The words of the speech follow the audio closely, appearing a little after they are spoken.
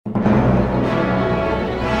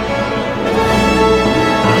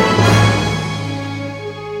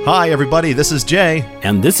Hi, everybody, this is Jay.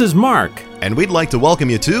 And this is Mark. And we'd like to welcome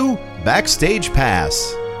you to Backstage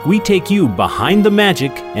Pass. We take you behind the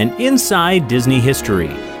magic and inside Disney history,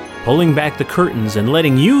 pulling back the curtains and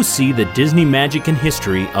letting you see the Disney magic and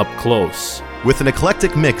history up close. With an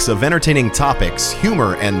eclectic mix of entertaining topics,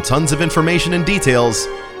 humor, and tons of information and details,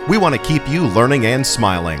 we want to keep you learning and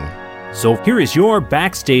smiling. So here is your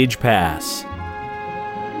Backstage Pass.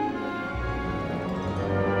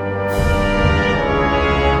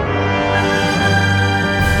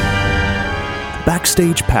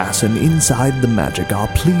 Backstage Pass and Inside the Magic are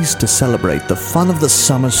pleased to celebrate the fun of the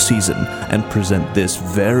summer season and present this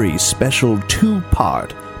very special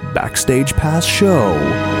two-part Backstage Pass show.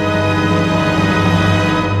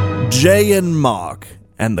 Jay and Mark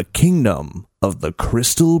and the Kingdom of the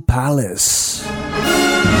Crystal Palace.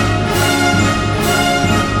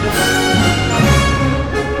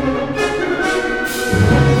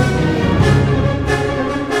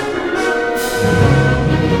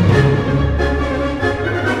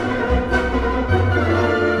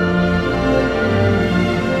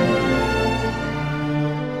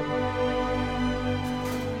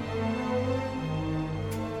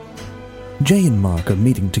 Jay and Mark are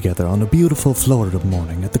meeting together on a beautiful Florida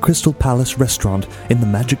morning at the Crystal Palace restaurant in the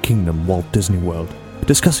Magic Kingdom, Walt Disney World,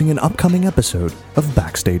 discussing an upcoming episode of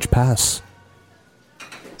Backstage Pass.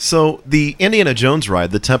 So, the Indiana Jones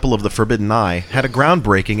ride, The Temple of the Forbidden Eye, had a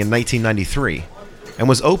groundbreaking in 1993 and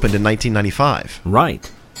was opened in 1995.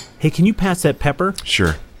 Right. Hey, can you pass that pepper?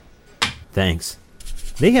 Sure. Thanks.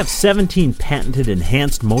 They have 17 patented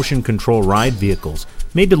enhanced motion control ride vehicles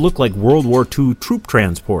made to look like World War II troop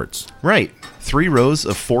transports. Right. 3 rows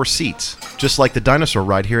of 4 seats, just like the dinosaur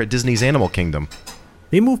ride here at Disney's Animal Kingdom.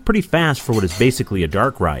 They move pretty fast for what is basically a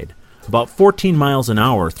dark ride, about 14 miles an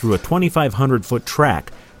hour through a 2,500-foot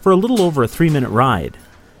track for a little over a 3-minute ride.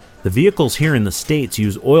 The vehicles here in the States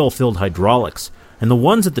use oil-filled hydraulics, and the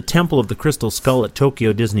ones at the Temple of the Crystal Skull at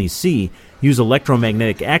Tokyo Disney Sea use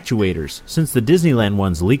electromagnetic actuators, since the Disneyland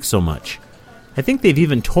ones leak so much. I think they've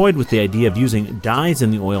even toyed with the idea of using dyes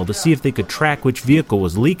in the oil to see if they could track which vehicle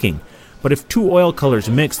was leaking, but if 2 oil colors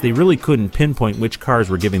mixed, they really couldn't pinpoint which cars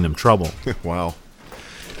were giving them trouble. Wow.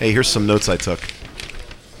 Hey, here's some notes I took.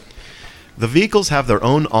 The vehicles have their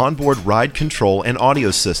own onboard ride control and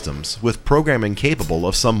audio systems, with programming capable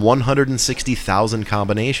of some 160,000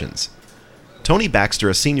 combinations. Tony Baxter,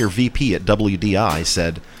 a senior VP at WDI,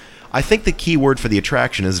 said, "I think the key word for the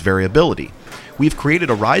attraction is variability. We've created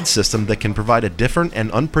a ride system that can provide a different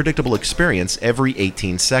and unpredictable experience every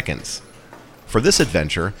 18 seconds. For this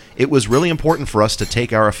adventure, it was really important for us to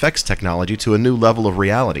take our effects technology to a new level of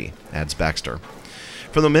reality," adds Baxter.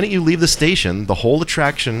 "From the minute you leave the station, the whole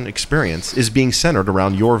attraction experience is being centered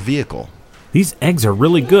around your vehicle." These eggs are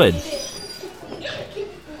really good.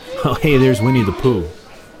 Oh, hey, there's Winnie the Pooh.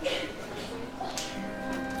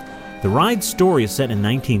 The ride's story is set in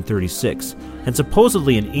 1936, and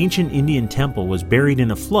supposedly an ancient Indian temple was buried in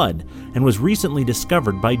a flood and was recently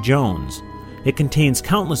discovered by Jones. It contains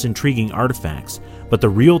countless intriguing artifacts, but the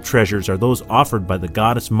real treasures are those offered by the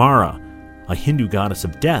goddess Mara, a Hindu goddess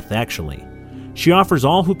of death, actually. She offers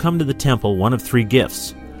all who come to the temple one of 3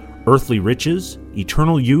 gifts: earthly riches,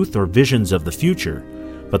 eternal youth, or visions of the future.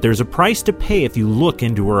 But there's a price to pay if you look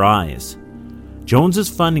into her eyes. Jones's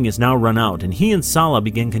funding is now run out, and he and Sala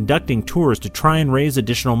begin conducting tours to try and raise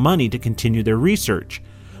additional money to continue their research.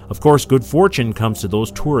 Of course, good fortune comes to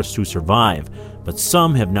those tourists who survive, but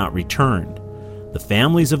some have not returned. The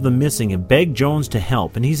families of the missing have begged Jones to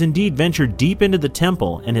help, and he's indeed ventured deep into the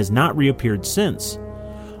temple and has not reappeared since.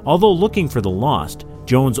 Although looking for the lost,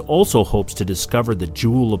 Jones also hopes to discover the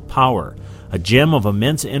Jewel of Power, a gem of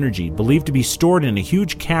immense energy believed to be stored in a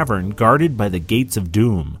huge cavern guarded by the Gates of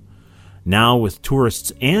Doom. Now, with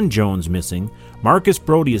tourists and Jones missing, Marcus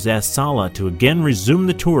Brody has asked Sala to again resume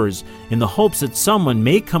the tours in the hopes that someone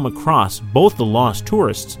may come across both the lost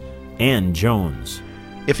tourists and Jones.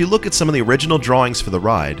 If you look at some of the original drawings for the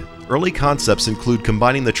ride, early concepts include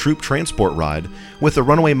combining the troop transport ride with the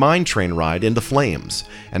runaway mine train ride into Flames,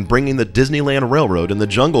 and bringing the Disneyland Railroad and the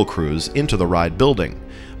Jungle Cruise into the ride building,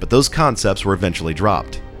 but those concepts were eventually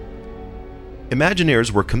dropped.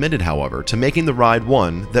 Imagineers were committed, however, to making the ride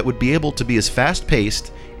one that would be able to be as fast-paced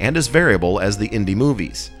and as variable as the indie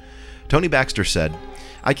movies. Tony Baxter said,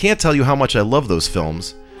 "I can't tell you how much I love those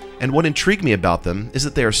films, and what intrigued me about them is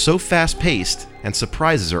that they are so fast-paced and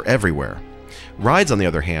surprises are everywhere. Rides, on the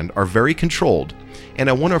other hand, are very controlled, and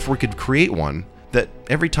I wonder if we could create one that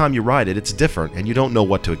every time you ride it, it's different and you don't know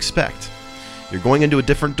what to expect. You're going into a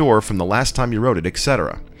different door from the last time you rode it,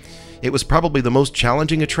 etc. It was probably the most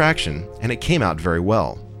challenging attraction, and it came out very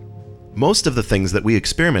well. Most of the things that we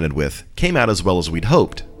experimented with came out as well as we'd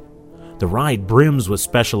hoped, The ride brims with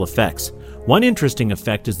special effects. One interesting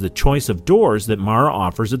effect is the choice of doors that Mara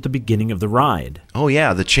offers at the beginning of the ride. Oh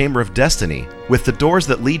yeah, the Chamber of Destiny, with the doors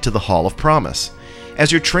that lead to the Hall of Promise.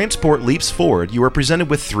 As your transport leaps forward, you are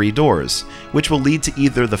presented with 3 doors, which will lead to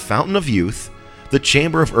either the Fountain of Youth, the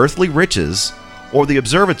Chamber of Earthly Riches, or the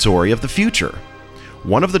Observatory of the Future.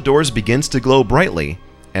 One of the doors begins to glow brightly,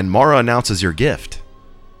 and Mara announces your gift.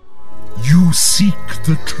 You seek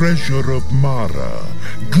the treasure of Mara,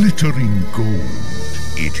 glittering gold.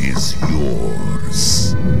 It is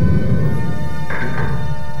yours.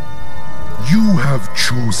 You have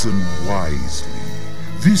chosen wisely.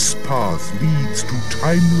 This path leads to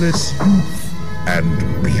timeless youth and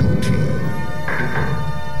beauty.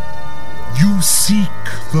 You seek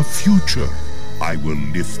the future. I will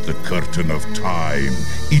lift the curtain of time.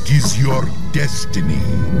 It is your destiny.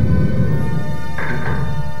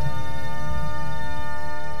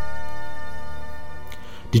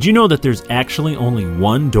 Did you know that there's actually only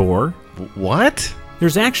one door? What?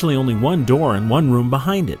 There's actually only one door and one room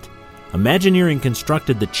behind it. Imagineering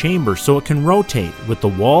constructed the chamber so it can rotate, with the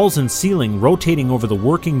walls and ceiling rotating over the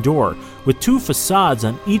working door, with 2 facades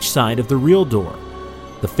on each side of the real door.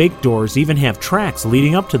 The fake doors even have tracks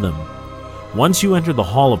leading up to them. Once you enter the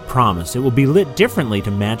Hall of Promise, it will be lit differently to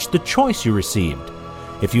match the choice you received.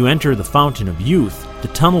 If you enter the Fountain of Youth, the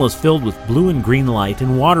tunnel is filled with blue and green light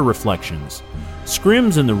and water reflections.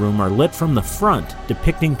 Scrims in the room are lit from the front,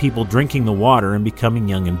 depicting people drinking the water and becoming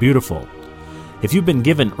young and beautiful. If you've been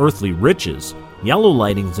given earthly riches, yellow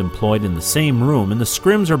lighting is employed in the same room and the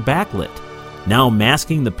scrims are backlit, now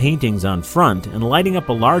masking the paintings on front and lighting up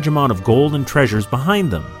a large amount of gold and treasures behind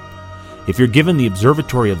them. If you're given the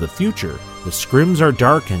Observatory of the Future, the scrims are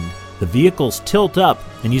darkened, the vehicles tilt up,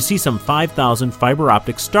 and you see some 5,000 fiber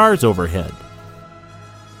optic stars overhead.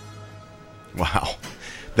 Wow,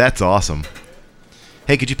 that's awesome.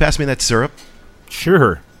 Hey, could you pass me that syrup?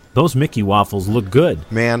 Sure, those Mickey waffles look good.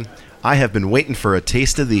 Man, I have been waiting for a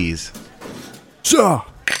taste of these. Sir!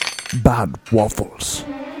 Bad waffles.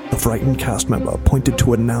 The frightened cast member pointed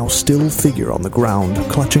to a now still figure on the ground,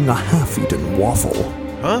 clutching a half-eaten waffle.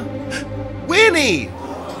 Huh? Winnie!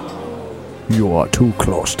 You are too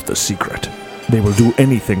close to the secret. They will do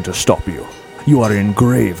anything to stop you. You are in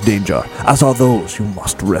grave danger, as are those you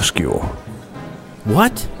must rescue.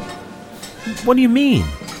 What? What do you mean?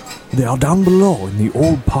 They are down below in the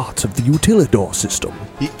old parts of the Utilidor system.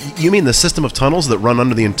 You mean the system of tunnels that run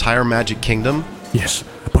under the entire Magic Kingdom? Yes,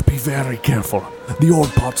 but be very careful. The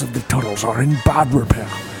old parts of the tunnels are in bad repair,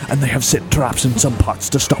 and they have set traps in some parts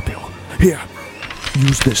to stop you. Here,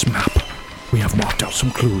 use this map. We have marked out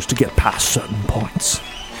some clues to get past certain points.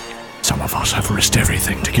 Some of us have risked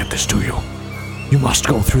everything to get this to you. You must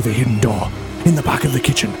go through the hidden door, in the back of the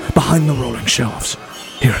kitchen, behind the rolling shelves.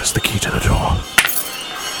 Here is the key to the door.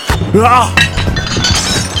 Ah!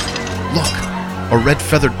 Look, a red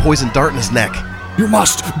feathered poison dart in his neck. You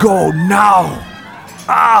must go now!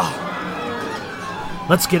 Ah!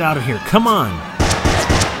 Let's get out of here, come on!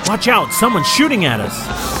 Watch out, someone's shooting at us!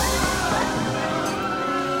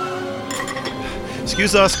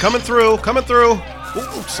 Excuse us, coming through.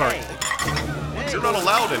 Ooh, sorry. You're not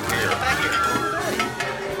allowed in here.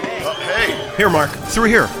 Hey. Here, Mark, through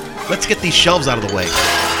here. Let's get these shelves out of the way.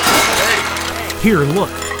 Hey. Here,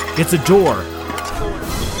 look. It's a door.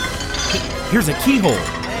 Here's a keyhole.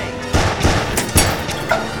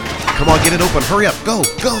 Come on, get it open. Hurry up. Go.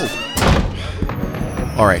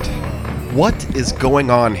 All right. What is going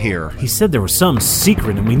on here? He said there was some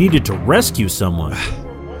secret and we needed to rescue someone.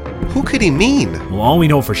 Who could he mean? Well, all we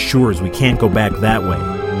know for sure is we can't go back that way.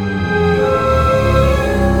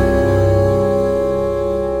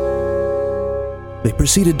 They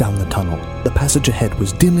proceeded down the tunnel. The passage ahead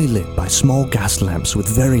was dimly lit by small gas lamps with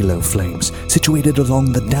very low flames, situated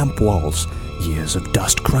along the damp walls, years of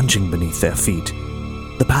dust crunching beneath their feet.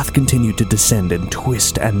 The path continued to descend and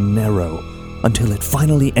twist and narrow, until it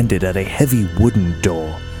finally ended at a heavy wooden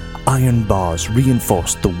door. Iron bars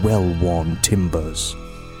reinforced the well-worn timbers.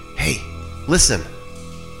 Hey, listen.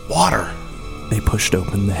 Water. They pushed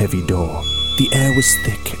open the heavy door. The air was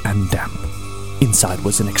thick and damp. Inside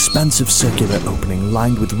was an expansive circular opening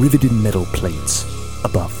lined with riveted metal plates.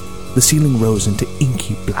 Above, the ceiling rose into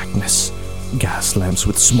inky blackness. Gas lamps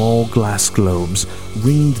with small glass globes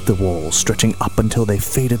ringed the walls, stretching up until they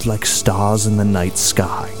faded like stars in the night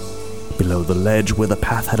sky. Below the ledge where the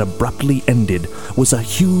path had abruptly ended was a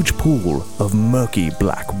huge pool of murky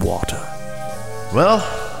black water. Well,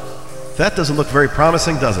 that doesn't look very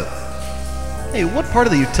promising, does it? Hey, what part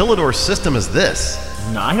of the Utilidor system is this?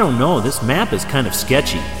 No, I don't know. This map is kind of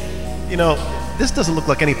sketchy. You know, this doesn't look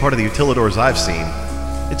like any part of the Utilidors I've seen.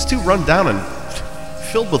 It's too run down and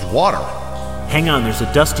filled with water. Hang on, there's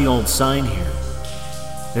a dusty old sign here.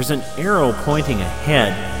 There's an arrow pointing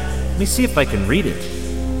ahead. Let me see if I can read it.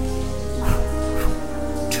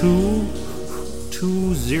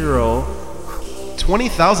 220.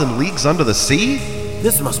 20,000 leagues under the sea?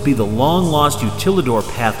 This must be the long-lost Utilidor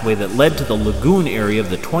pathway that led to the lagoon area of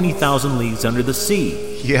the 20,000 leagues under the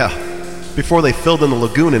sea. Yeah, before they filled in the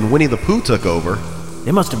lagoon and Winnie the Pooh took over.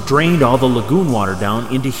 They must have drained all the lagoon water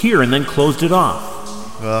down into here and then closed it off.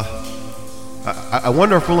 I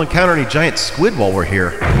wonder if we'll encounter any giant squid while we're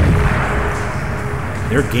here.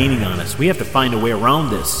 They're gaining on us. We have to find a way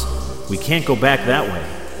around this. We can't go back that way.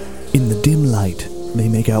 In the dim light, they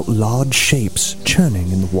make out large shapes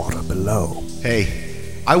churning in the water below. Hey,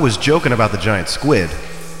 I was joking about the giant squid.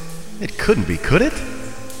 It couldn't be, could it?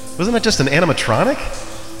 Wasn't that just an animatronic?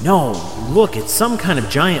 No, look, it's some kind of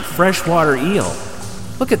giant freshwater eel.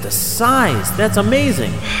 Look at the size. That's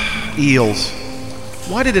amazing. Eels.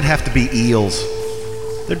 Why did it have to be eels?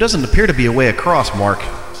 There doesn't appear to be a way across, Mark.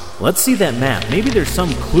 Let's see that map. Maybe there's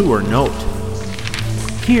some clue or note.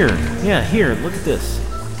 Here, look at this.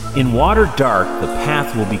 In water dark, the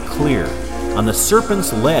path will be clear. On the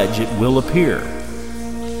serpent's ledge, it will appear.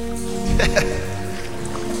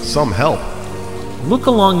 Some help. Look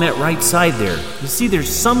along that right side there. You see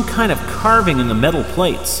there's some kind of carving in the metal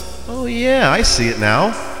plates. Oh yeah, I see it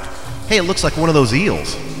now. Hey, it looks like one of those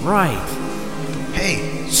eels. Right.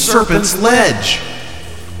 Hey, Serpent's Ledge!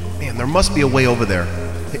 Man, there must be a way over there.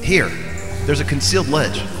 Here, there's a concealed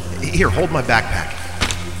ledge. Here, hold my backpack.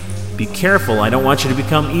 Be careful, I don't want you to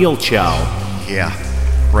become eel chow. Yeah,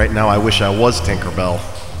 right now I wish I was Tinkerbell.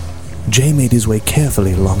 Jay made his way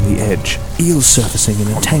carefully along the edge, eels surfacing in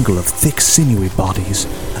a tangle of thick, sinewy bodies,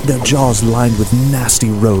 their jaws lined with nasty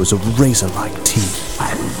rows of razor-like teeth.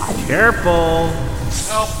 Careful!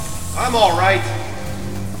 Oh, I'm all right.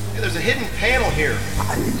 Hey, there's a hidden panel here.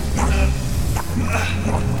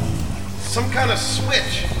 Some kind of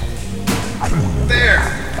switch. There.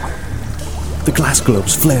 The glass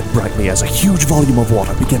globes flared brightly as a huge volume of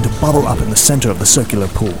water began to bubble up in the center of the circular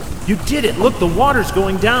pool. You did it! Look, the water's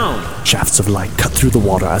going down! Shafts of light cut through the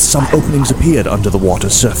water as some openings appeared under the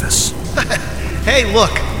water's surface. Hey,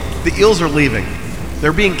 look! The eels are leaving.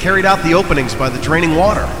 They're being carried out the openings by the draining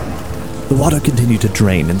water. The water continued to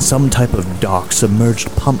drain, and some type of dark,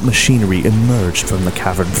 submerged pump machinery emerged from the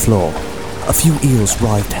cavern floor. A few eels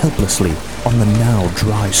writhed helplessly on the now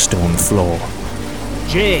dry stone floor.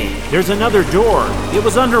 Jay, there's another door. It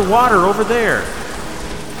was underwater over there.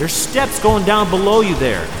 There's steps going down below you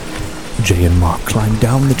there. Jay and Mark climbed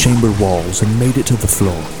down the chamber walls and made it to the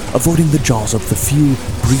floor, avoiding the jaws of the few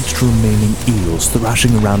breached remaining eels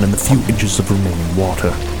thrashing around in the few inches of remaining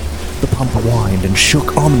water. The pump whined and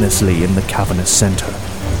shook ominously in the cavernous center.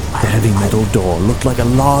 The heavy metal door looked like a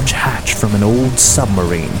large hatch from an old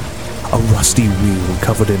submarine. A rusty wheel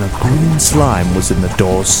covered in a green slime was in the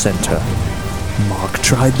door's center. Mark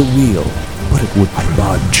tried the wheel, but it wouldn't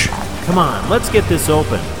budge. Come on, let's get this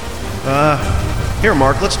open. Here,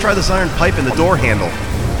 Mark, let's try this iron pipe in the door handle.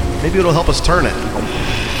 Maybe it'll help us turn it.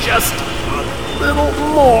 Just a little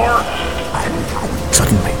more.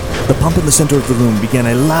 Suddenly, the pump in the center of the room began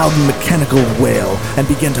a loud mechanical wail and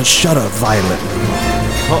began to shudder violently.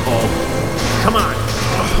 Uh-oh. Come on.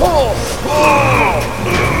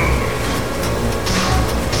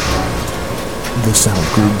 The sound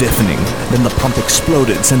grew deafening, then the pump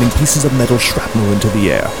exploded, sending pieces of metal shrapnel into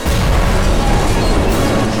the air.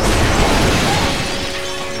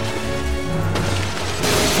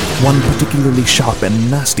 One particularly sharp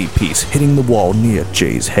and nasty piece hitting the wall near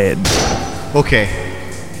Jay's head. Okay,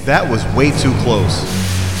 that was way too close.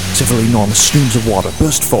 Several enormous streams of water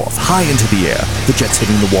burst forth, high into the air, the jets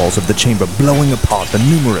hitting the walls of the chamber, blowing apart the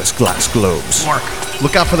numerous glass globes. Mark,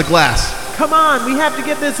 look out for the glass. Come on, we have to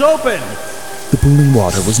get this open. The booming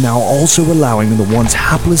water was now also allowing the once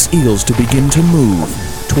hapless eels to begin to move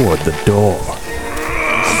toward the door.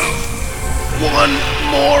 One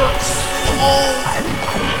more pull.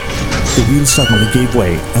 The wheel suddenly gave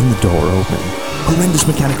way and the door opened. Horrendous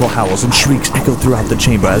mechanical howls and shrieks echoed throughout the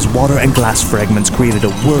chamber as water and glass fragments created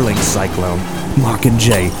a whirling cyclone. Mark and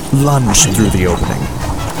Jay lunged through the opening.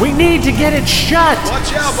 We need to get it shut!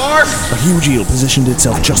 Watch out, Mark! A huge eel positioned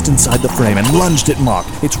itself just inside the frame and lunged at Mark,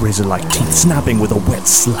 its razor-like teeth snapping with a wet,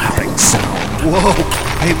 slapping sound. Whoa!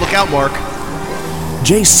 Hey, look out, Mark!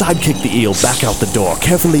 Jay sidekicked the eel back out the door,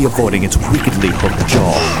 carefully avoiding its wickedly hooked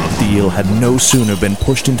jaw. The eel had no sooner been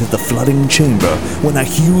pushed into the flooding chamber when a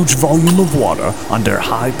huge volume of water, under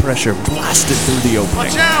high pressure, blasted through the opening,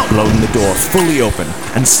 Watch out! blowing the door fully open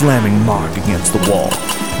and slamming Mark against the wall.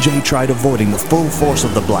 Jay tried avoiding the full force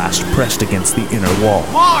of the blast pressed against the inner wall.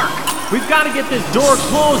 Mark! We've got to get this door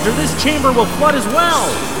closed or this chamber will flood as well!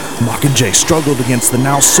 Mark and Jay struggled against the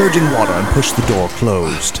now surging water and pushed the door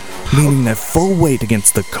closed, leaning their full weight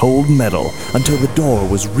against the cold metal until the door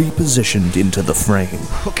was repositioned into the frame.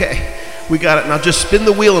 Okay, we got it. Now just spin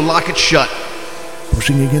the wheel and lock it shut.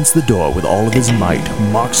 Pushing against the door with all of his might,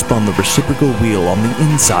 Mark spun the reciprocal wheel on the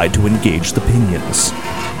inside to engage the pinions.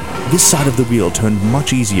 This side of the wheel turned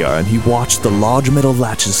much easier, and he watched the large metal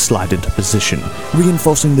latches slide into position,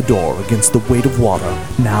 reinforcing the door against the weight of water,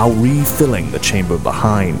 now refilling the chamber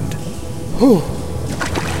behind. Whew.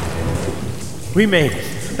 We made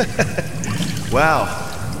it. Wow,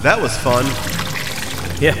 that was fun.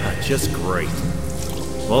 Yeah, just great.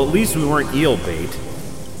 Well, at least we weren't eel bait.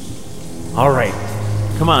 All right,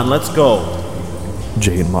 come on, let's go.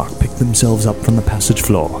 Jay and Mark picked themselves up from the passage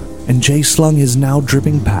floor, and Jay slung his now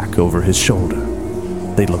dripping pack over his shoulder.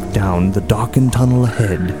 They looked down the darkened tunnel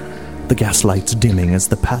ahead, the gaslights dimming as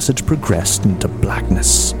the passage progressed into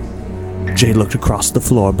blackness. Jay looked across the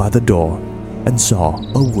floor by the door and saw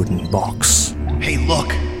a wooden box. Hey,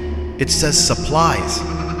 look! It says supplies.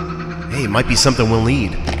 Hey, it might be something we'll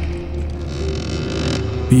need.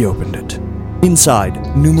 He opened it.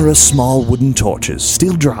 Inside, numerous small wooden torches,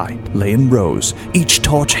 still dry, lay in rows, each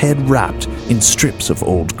torch head wrapped in strips of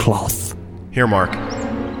old cloth. Here, Mark.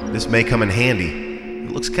 This may come in handy.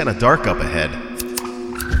 It looks kind of dark up ahead.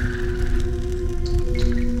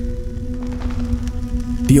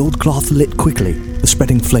 The old cloth lit quickly, the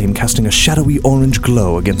spreading flame casting a shadowy orange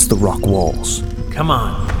glow against the rock walls. Come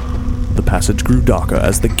on. The passage grew darker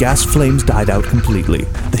as the gas flames died out completely,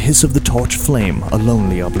 the hiss of the torch flame a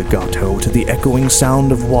lonely obligato to the echoing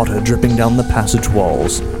sound of water dripping down the passage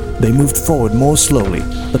walls. They moved forward more slowly,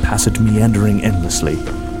 the passage meandering endlessly.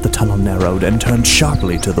 The tunnel narrowed and turned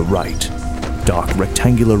sharply to the right. Dark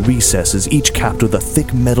rectangular recesses, each capped with a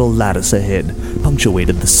thick metal lattice ahead,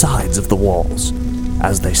 punctuated the sides of the walls.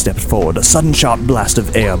 As they stepped forward, a sudden sharp blast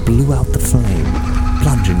of air blew out the flame,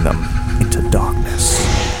 plunging them into darkness.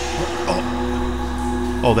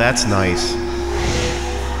 Oh, that's nice.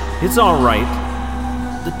 It's all right.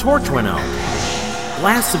 The torch went out.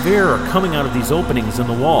 Blasts of air are coming out of these openings in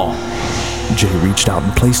the wall. Jay reached out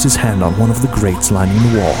and placed his hand on one of the grates lining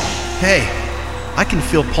the wall. Hey, I can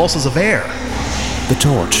feel pulses of air. The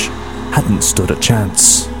torch hadn't stood a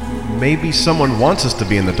chance. Maybe someone wants us to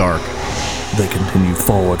be in the dark. They continued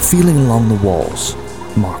forward, feeling along the walls.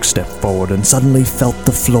 Mark stepped forward and suddenly felt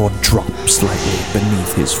the floor drop slightly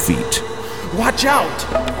beneath his feet. Watch out!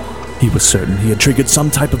 He was certain he had triggered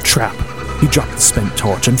some type of trap. He dropped the spent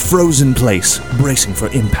torch and froze in place, bracing for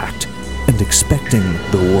impact and expecting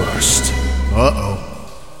the worst. Uh-oh.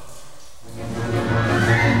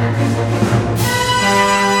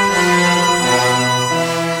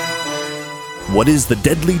 What is the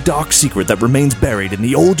deadly dark secret that remains buried in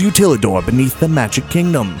the old utilidor beneath the Magic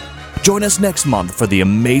Kingdom? Join us next month for the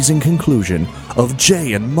amazing conclusion of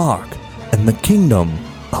Jay and Mark and the Kingdom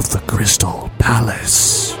of the Crystal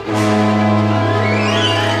Palace.